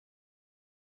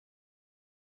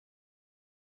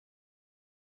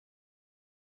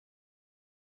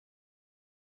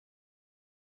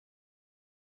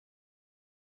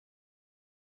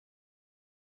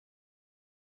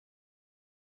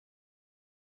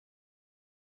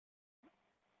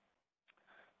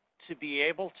to be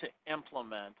able to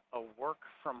implement a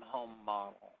work-from-home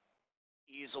model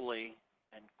easily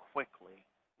and quickly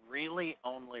really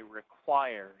only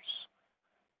requires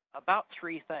about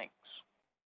 3 things.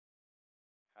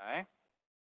 Okay?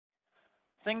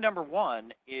 Thing number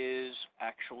 1 is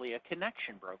actually a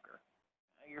connection broker.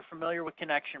 You're familiar with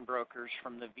connection brokers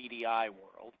from the VDI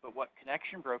world, but what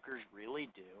connection brokers really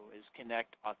do is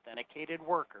connect authenticated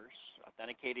workers,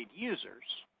 authenticated users,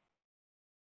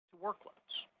 to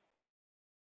workloads.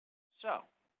 So,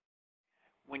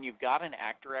 when you've got an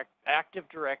Active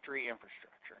Directory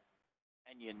infrastructure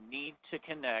and you need to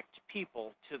connect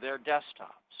people to their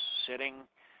desktops, sitting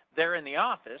there in the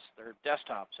office, their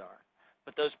desktops are,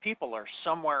 but those people are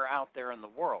somewhere out there in the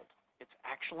world, it's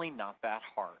actually not that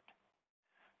hard.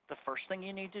 The first thing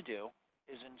you need to do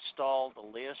is install the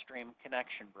LeoStream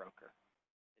connection broker.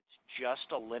 It's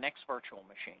just a Linux virtual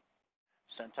machine,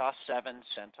 CentOS 7,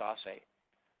 CentOS 8.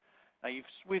 Now,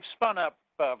 we've spun up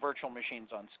virtual machines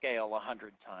on scale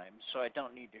 100 times, so I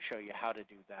don't need to show you how to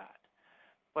do that.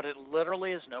 But it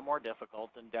literally is no more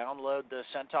difficult than download the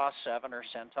CentOS 7 or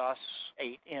CentOS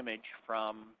 8 image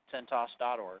from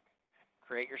CentOS.org,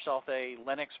 create yourself a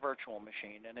Linux virtual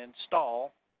machine, and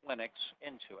install Linux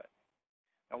into it.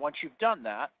 Now, once you've done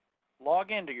that, log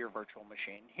into your virtual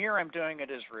machine. Here I'm doing it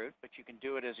as root, but you can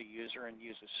do it as a user and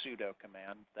use a sudo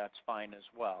command. That's fine as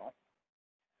well.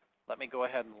 Let me go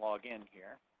ahead and log in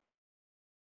here.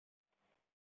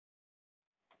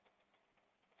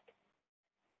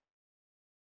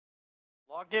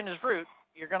 Logged in as root,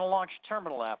 you're going to launch a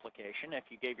terminal application if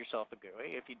you gave yourself a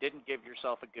GUI. If you didn't give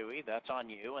yourself a GUI, that's on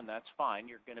you, and that's fine.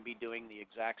 You're going to be doing the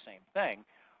exact same thing,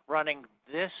 running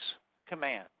this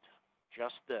command.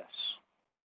 Just this.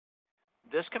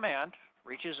 This command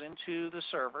reaches into the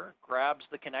server, grabs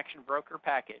the connection broker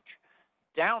package,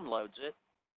 downloads it,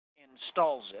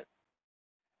 installs it.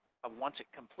 Once it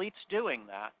completes doing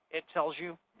that, it tells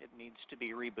you it needs to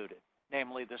be rebooted,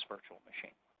 namely this virtual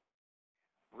machine.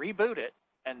 Reboot it,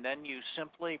 and then you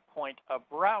simply point a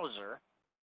browser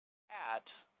at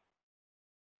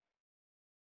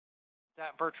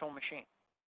that virtual machine.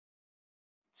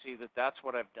 See that that's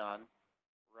what I've done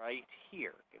right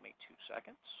here. Give me 2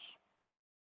 seconds.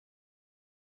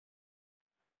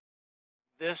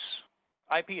 This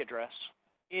IP address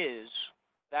is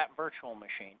that virtual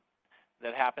machine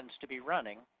that happens to be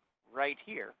running right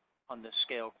here on this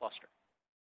scale cluster.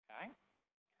 Okay?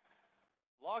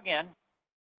 Log in,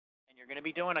 and you're going to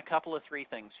be doing a couple of 3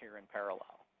 things here in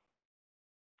parallel.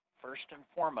 First and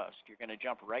foremost, you're going to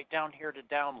jump right down here to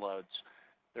downloads.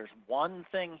 There's one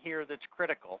thing here that's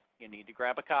critical you need to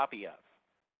grab a copy of.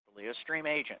 LeoStream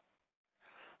agent.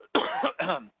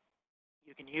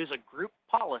 You can use a group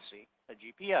policy, a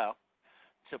GPO,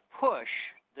 to push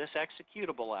this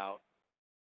executable out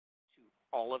to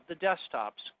all of the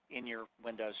desktops in your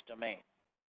Windows domain.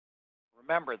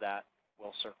 Remember that.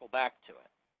 We'll circle back to it.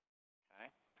 Okay?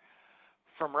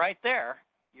 From right there,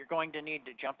 you're going to need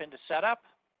to jump into Setup,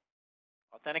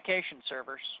 Authentication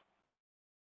Servers,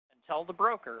 and tell the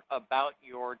broker about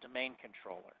your domain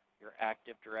controller, your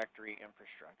Active Directory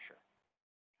infrastructure.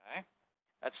 Okay?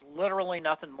 That's literally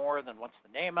nothing more than what's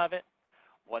the name of it,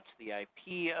 what's the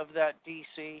IP of that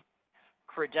DC,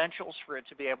 credentials for it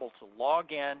to be able to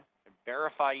log in and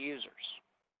verify users.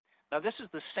 Now, this is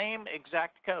the same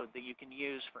exact code that you can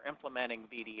use for implementing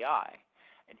VDI.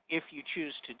 And if you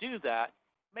choose to do that,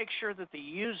 make sure that the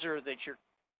user that you're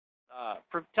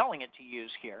telling it to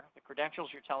use here, the credentials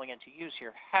you're telling it to use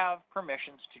here, have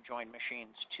permissions to join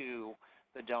machines to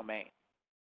the domain.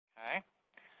 Okay?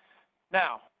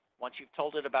 Now, once you've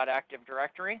told it about Active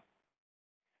Directory,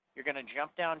 you're going to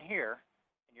jump down here,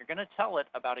 and you're going to tell it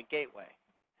about a gateway.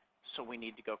 So we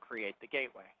need to go create the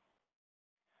gateway.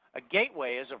 A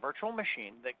gateway is a virtual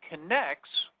machine that connects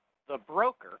the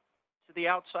broker to the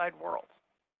outside world.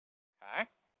 Okay?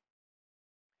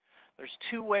 There's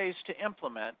 2 ways to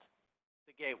implement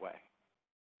the gateway.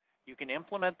 You can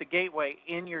implement the gateway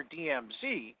in your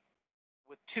DMZ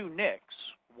with 2 NICs,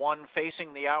 one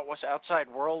facing the outside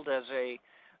world as a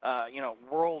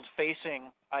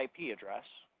world-facing IP address,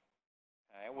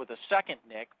 okay, with a second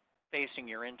NIC facing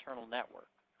your internal network.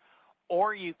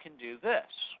 Or you can do this,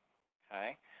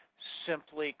 okay?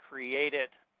 Simply create it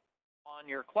on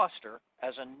your cluster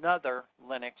as another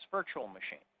Linux virtual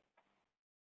machine.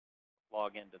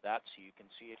 Log into that so you can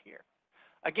see it here.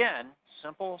 Again,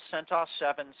 simple CentOS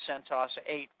 7, CentOS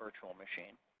 8 virtual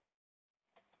machine,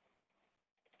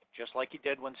 just like you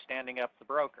did when standing up the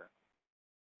broker.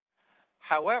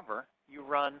 However, you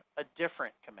run a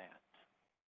different command.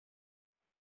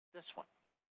 This one.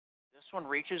 This one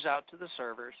reaches out to the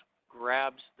servers,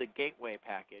 grabs the gateway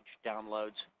package,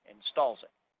 downloads, installs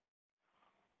it.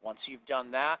 Once you've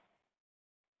done that,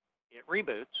 it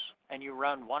reboots, and you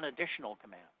run one additional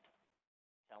command,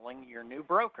 telling your new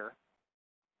broker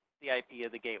the IP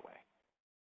of the gateway.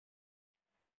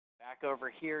 Back over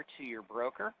here to your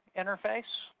broker interface,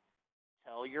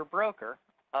 tell your broker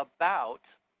about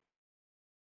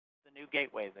the new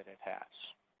gateway that it has.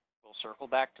 We'll circle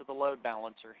back to the load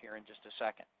balancer here in just a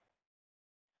second.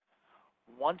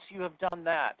 Once you have done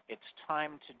that, it's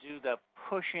time to do the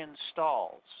push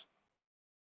installs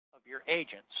of your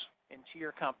agents into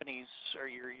your company's or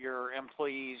your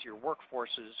employees, your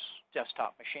workforce's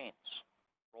desktop machines.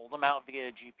 Roll them out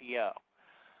via GPO.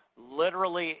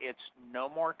 Literally, it's no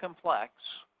more complex.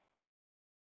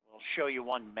 We'll show you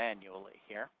one manually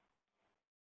here.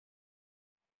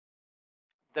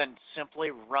 Than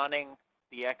simply running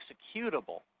the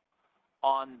executable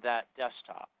on that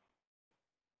desktop.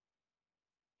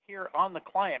 Here on the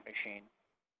client machine,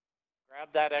 grab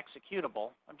that executable.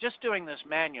 I'm just doing this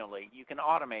manually. You can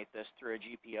automate this through a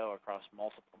GPO across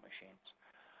multiple machines.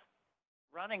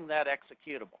 Running that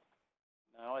executable.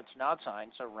 No, it's not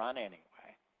signed, so run anyway.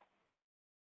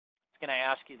 It's going to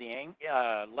ask you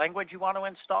the language you want to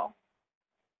install.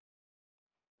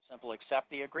 Simple accept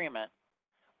the agreement.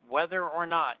 Whether or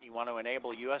not you want to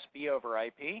enable USB over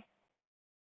IP, okay,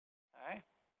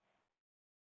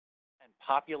 and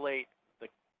populate the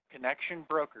connection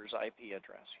broker's IP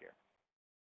address here.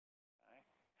 Okay.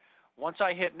 Once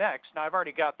I hit next, now I've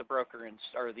already got the broker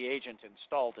or the agent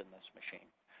installed in this machine.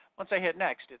 Once I hit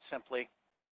next, it simply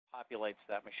populates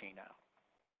that machine out.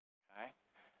 Okay.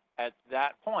 At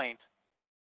that point,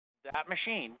 that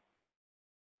machine,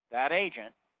 that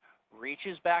agent,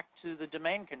 reaches back to the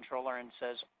domain controller and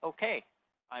says, okay,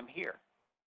 I'm here.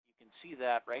 You can see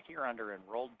that right here under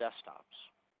enrolled desktops.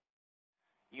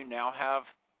 You now have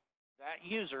that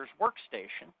user's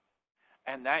workstation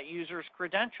and that user's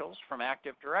credentials from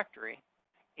Active Directory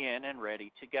in and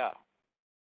ready to go.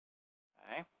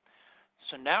 Okay.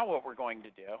 So now what we're going to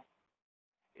do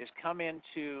is come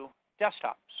into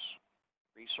desktops,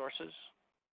 resources,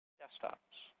 desktops.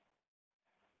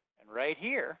 And right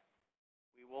here,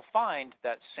 we will find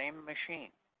that same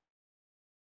machine.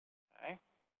 Okay.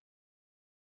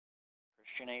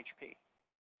 Christian HP.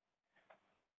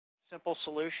 Simple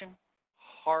solution,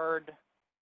 hard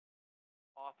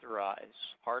authorize,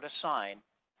 hard assign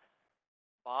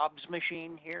Bob's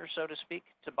machine here, so to speak,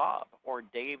 to Bob, or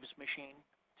Dave's machine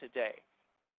to Dave.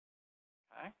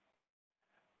 Okay.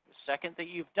 The second that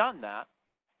you've done that,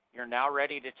 you're now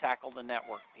ready to tackle the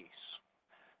network piece.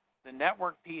 The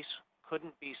network piece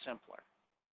couldn't be simpler.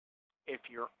 If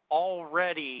you're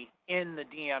already in the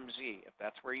DMZ, if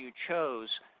that's where you chose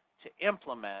to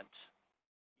implement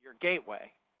your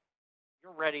gateway,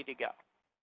 you're ready to go.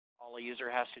 All a user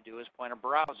has to do is point a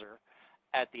browser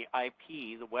at the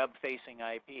IP, the web-facing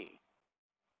IP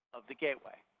of the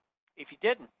gateway. If you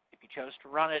didn't, if you chose to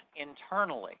run it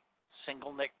internally,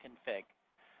 single NIC config,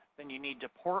 then you need to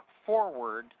port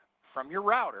forward from your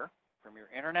router, from your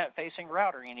internet-facing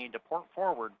router, you need to port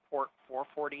forward port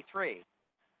 443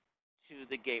 to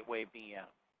the gateway VM.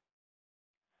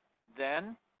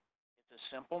 Then it's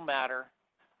a simple matter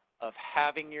of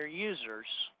having your users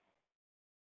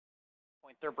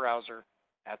point their browser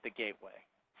at the gateway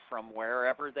from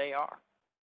wherever they are.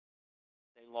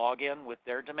 They log in with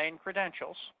their domain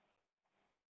credentials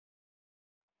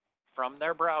from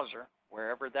their browser,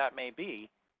 wherever that may be,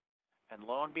 and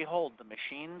lo and behold, the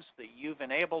machines that you've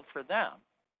enabled for them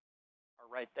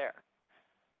are right there.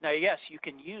 Now, yes, you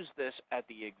can use this at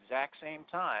the exact same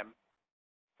time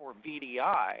for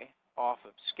VDI off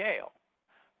of scale,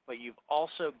 but you've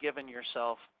also given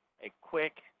yourself a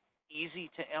quick, easy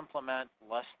to implement,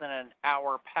 less than an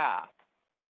hour path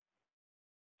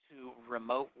to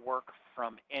remote work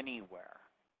from anywhere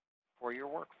for your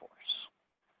workforce.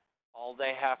 All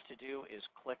they have to do is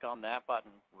click on that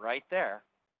button right there,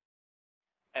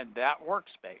 and that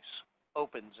workspace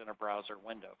opens in a browser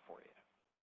window for you.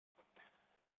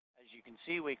 As you can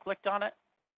see, we clicked on it,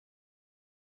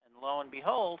 and lo and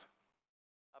behold,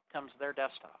 up comes their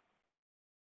desktop.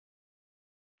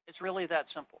 It's really that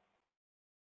simple.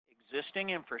 Existing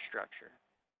infrastructure,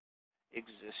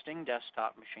 existing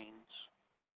desktop machines,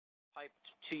 piped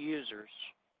to users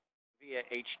via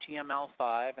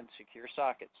HTML5 and secure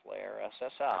sockets layer,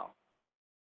 SSL,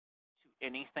 to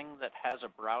anything that has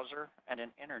a browser and an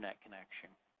internet connection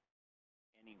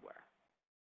anywhere.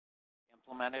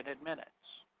 Implemented in minutes,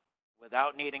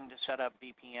 without needing to set up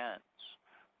VPNs,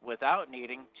 without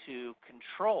needing to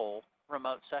control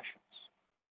remote sessions,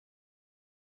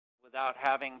 without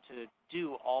having to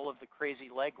do all of the crazy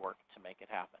legwork to make it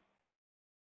happen.